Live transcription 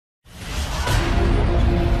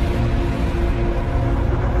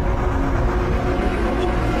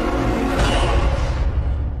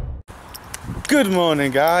Good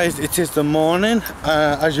morning guys, it is the morning.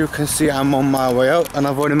 As you can see, I'm on my way out and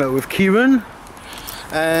I've already met with Kieran.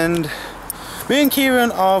 And me and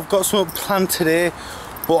Kieran have got something planned today,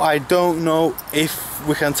 but I don't know if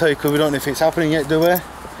we can tell you because we don't know if it's happening yet, do we?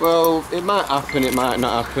 Well, it might happen, it might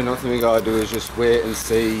not happen. Nothing we gotta do is just wait and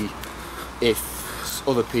see if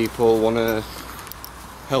other people want to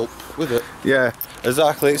help with it. Yeah,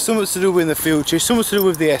 exactly. It's something to do with the future, something to do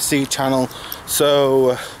with the SC channel.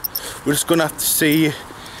 So we're just gonna have to see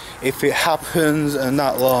if it happens and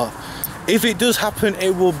that lot. If it does happen,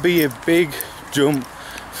 it will be a big jump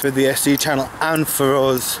for the SC channel and for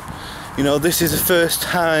us. You know, this is the first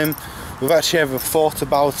time we've actually ever thought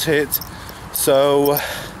about it. So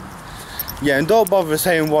yeah, and don't bother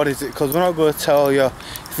saying what is it because we're not going to tell you.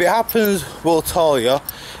 If it happens, we'll tell you.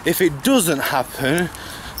 If it doesn't happen,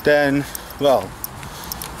 then well,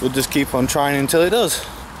 we'll just keep on trying until it does.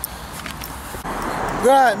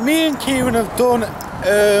 Right, me and Kieran have done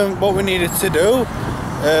what we needed to do.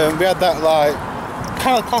 We had that like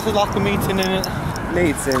kind of class of like a meeting in it.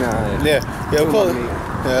 Yeah,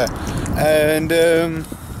 and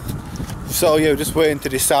so yeah, we're just waiting to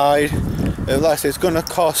decide. Like I said, it's going to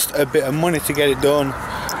cost a bit of money to get it done.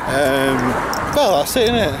 Well, that's it,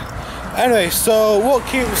 isn't it? Anyway, so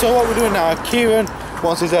what we're doing now? Kieran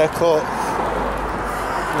wants his hair cut,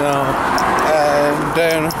 you know, and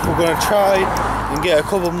then we're going to try and get a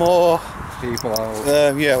couple more people out.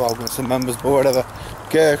 Yeah, well, with some members, but whatever.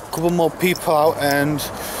 Get a couple more people out and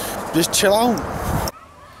just chill out.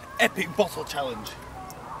 Epic bottle challenge.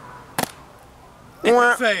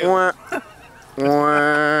 Epic fail.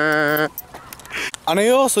 And I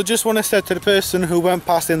also just want to say to the person who went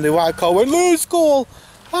past in the white car, went, "Let's go,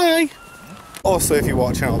 hi." Also, if you're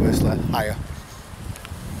watching, obviously, hiya.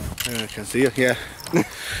 I can see you, yeah.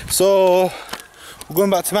 So we're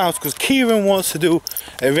going back to my house because Kieran wants to do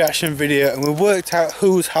a reaction video, and we worked out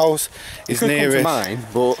whose house is nearest. To mine,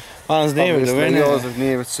 but mine's nearest. Yours is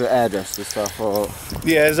nearest to hairdresser, so I thought.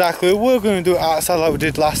 Yeah, exactly. We were going to do it outside like we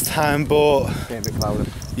did last time, but getting a bit cloudy.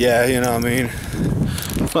 Yeah, you know what I mean.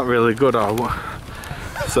 It's not really good, or what?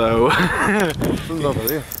 So Sun's over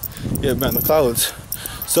there. Yeah, man, the clouds.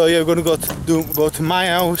 So yeah, we're gonna go to my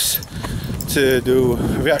house to do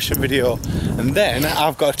a reaction video, and then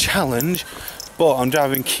I've got a challenge, but I'm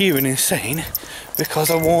driving Kieran insane because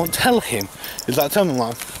I won't tell him. He's like, "Tell me,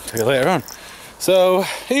 man, tell you later on." So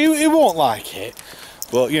he won't like it,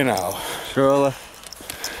 but you know. Surely.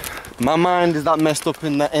 My mind is that messed up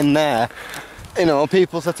in there. You know,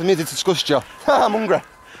 people said to me, "Did disgust you?" I'm hungry.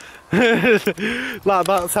 Like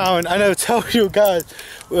that time, I never told you guys,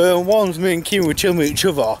 once me and Kieran were chilling with each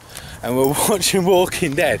other and we were watching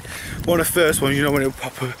Walking Dead. One of the first ones, you know, when it was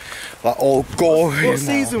proper, like all gory. What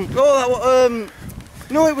season? Oh,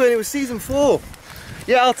 no, it was season 4.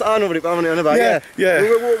 Yeah, I know what it on about. Yeah. We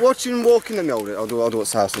were watching Walking Dead. No, I'll do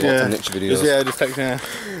what's house and watch next videos. Yeah, just take it.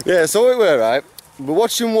 Yeah, so it were right. We're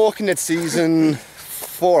watching Walking Dead season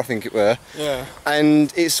 4, I think it were. Yeah.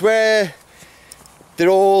 And it's where they're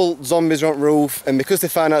all zombies on the roof, and because they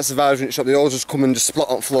find out survivors in the shop, they all just come and just splat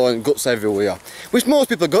on the floor and guts everywhere. Which most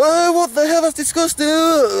people go, "Oh, what the hell, that's disgusting!"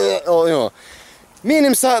 Or, you know. Me and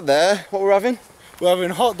him sat there, what we're having? We're having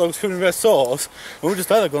hot dogs covered in red sauce, and we're just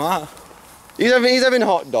there going like that. He's having a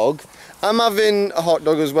hot dog. I'm having a hot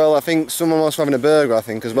dog as well. I think someone else having a burger, I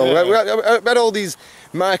think, as well. Yeah. We had all these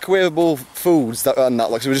microwavable foods like,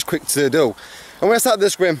 so we're just quick to do. And when I sat there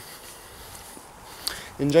scream,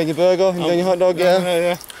 enjoying your burger, enjoying your hot dog,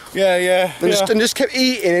 yeah? Yeah. And just kept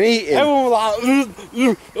eating and eating. Everyone was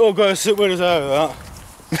like, "Oh, go sit with us over that."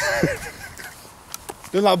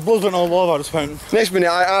 Then like blood went all over, I just went. Next minute,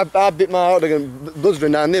 I bit my hot dog and blood's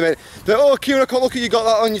running down. They went, "Oh, Kieran, I can't look at you, got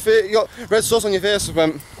that on your face, you got red sauce on your face." I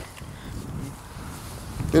went,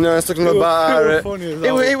 you know, it's talking about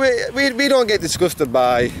it. We don't get disgusted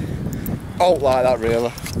by alt like that,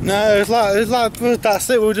 really. No, it's like that's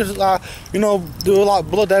it. We're just like, you know, do like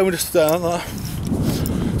blood there. We just like,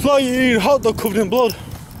 it's like you eat a hot dog covered in blood.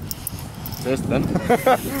 This then.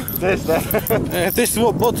 This then. If this is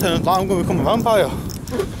what blood turns like, I'm going to become a vampire.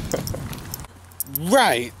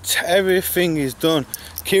 Right, everything is done.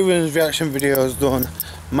 Kieran's reaction video is done.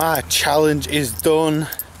 My challenge is done.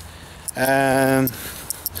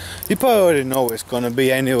 You probably already know what it's going to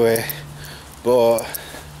be anyway. But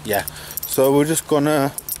yeah. So we're just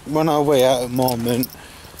gonna run our way out at the moment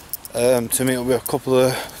to meet up with a couple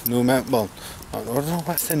of new members. Well, I don't know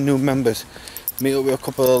why I said new members. Meet up with a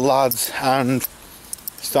couple of lads, and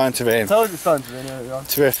it's starting to rain. I told you it's starting to rain earlier.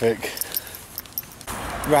 Terrific.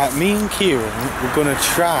 Right, me and Kieran, we're gonna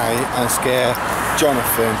try and scare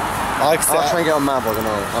Jonathan. I'll try and get on my vlog and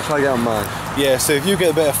I'll try and get on mine. Yeah, so if you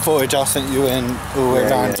get a bit of footage, I'll send you in all the way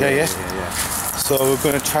around here, yeah? So we're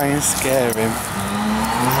going to try and scare him.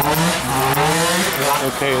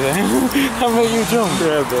 Okay then. How about you jump?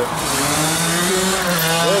 Yeah, but...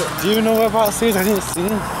 Do you know whereabouts he is? I didn't see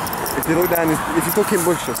him. If you look down, if you look in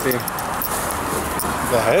bush, you'll see him.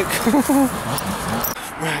 The heck?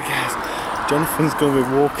 Right guys, Jonathan's going to be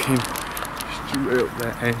walking straight up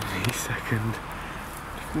there any second.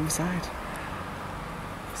 From the side.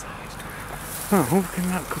 Oh, look at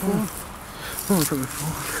that, come on. Oh, look at my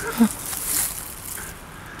phone.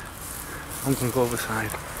 I'm going to go over the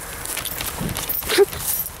side.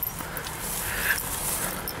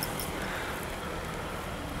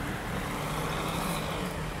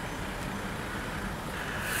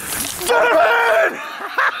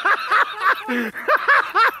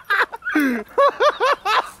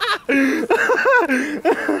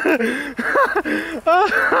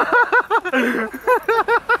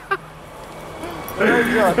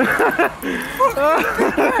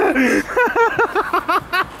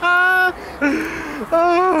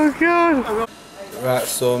 Oh god! Right,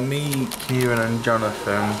 so me, Kieran and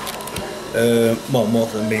Jonathan, well more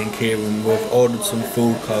than me and Kieran, we've ordered some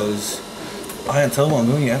food because I didn't tell them what I'm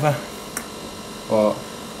doing yet ever. What?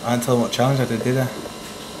 I didn't tell them what challenge I did I?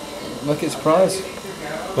 Make it a surprise.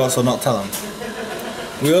 Well, so not tell them.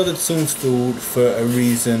 We ordered some food for a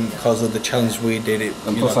reason because of the challenge we did it.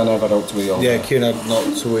 And plus I never had out to eat all Yeah, day. Kieran had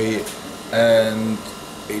not to eat, and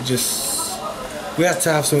it just, we had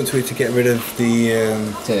to have something to eat to get rid of the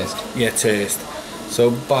Taste. Yeah, taste.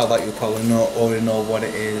 So by that you probably already know what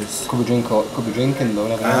it is. Could be drinking though,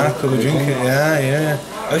 never know. Could be drinking, yeah.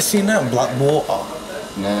 Have you seen that black water?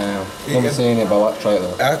 No. I haven't seen it, but I'll have to try it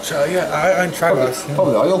though. I ain't tried that.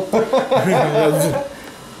 Probably oil.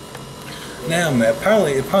 Now mate,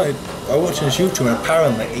 apparently I watched this YouTube and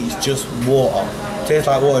apparently it's just water. It tastes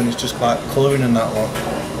like water and it's just like colouring and that one.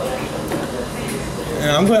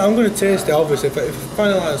 Yeah, I'm going to taste it obviously. If I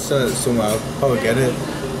find it like somewhere, I'll probably get it.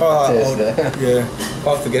 Taste it. Yeah,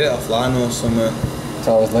 I'll have to get it offline or something. It's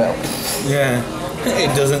always little. Yeah,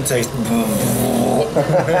 it doesn't taste.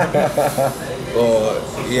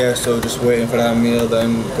 But yeah, so just waiting for that meal,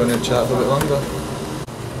 then going to chat for a bit longer.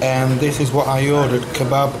 And this is what I ordered,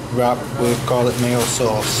 kebab wrap with garlic mayo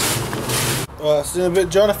sauce. Right, see you in a bit,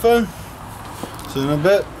 Jonathan. See you in a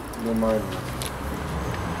bit. No mind.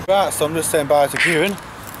 Right, so I'm just saying bye to Kieran.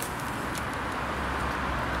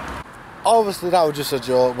 Obviously that was just a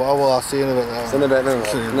joke, but I'll see you in a bit now. See you in a bit, no?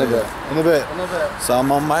 See you In a bit. In a bit. So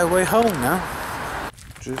I'm on my way home now.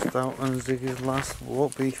 Just out on Ziggy's last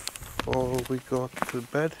walk before we go to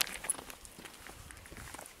bed.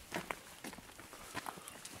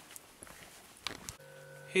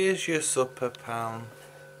 Here's your supper, pal.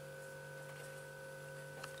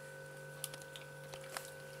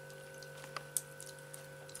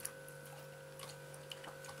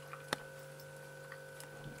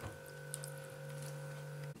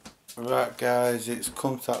 Right guys, it's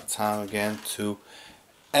come to that time again to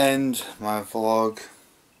end my vlog.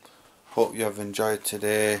 Hope you have enjoyed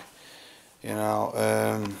today. You know,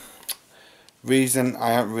 reason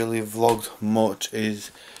I haven't really vlogged much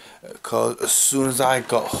is because as soon as I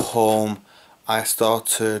got home I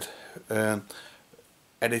started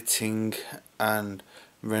editing and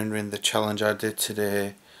rendering the challenge I did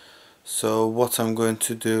today. So what I'm going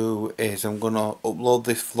to do is I'm going to upload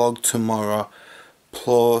this vlog tomorrow,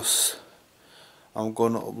 plus I'm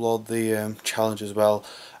going to upload the challenge as well.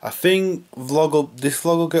 I think this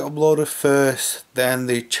vlog will get uploaded first, then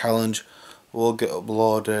the challenge will get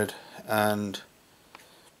uploaded, and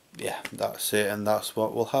yeah, that's it, and that's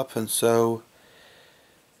what will happen. So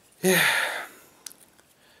yeah,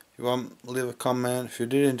 if you want, leave a comment. If you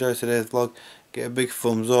did enjoy today's vlog, get a big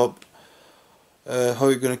thumbs up. How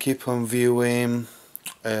you're going to keep on viewing.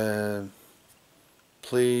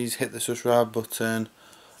 Please hit the subscribe button.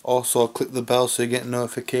 Also click the bell so you get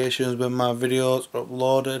notifications when my videos are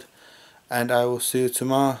uploaded. And I will see you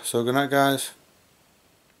tomorrow. So good night guys.